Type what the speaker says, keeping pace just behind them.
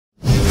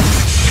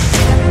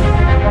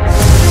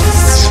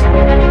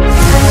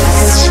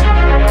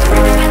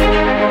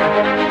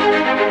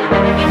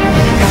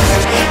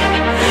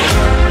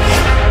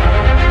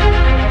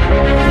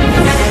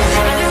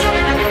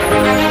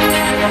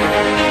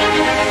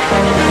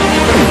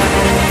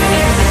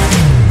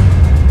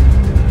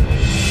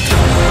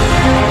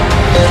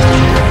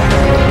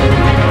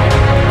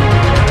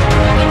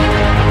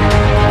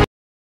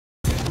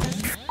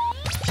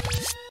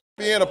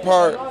being a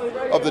part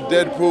of the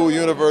Deadpool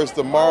universe,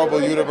 the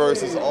Marvel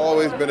universe, has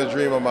always been a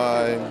dream of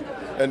mine.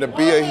 And to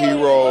be a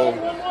hero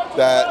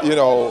that, you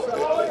know,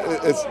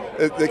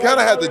 they kind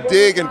of had to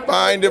dig and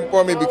find him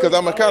for me because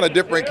I'm a kind of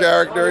different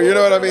character, you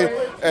know what I mean?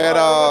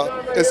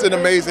 And it's an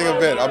amazing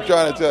event. I'm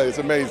trying to tell you, it's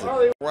amazing.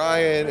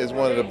 Ryan is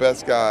one of the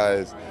best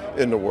guys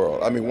in the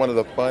world. I mean, one of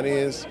the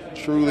funniest,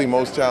 truly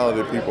most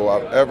talented people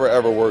I've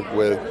ever worked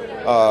with.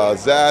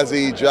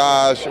 Zazzy,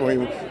 Josh, I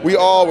mean, we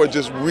all were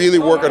just really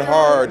working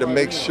hard to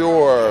make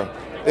sure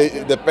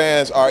the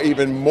fans are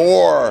even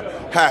more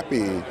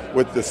happy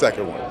with the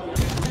second one.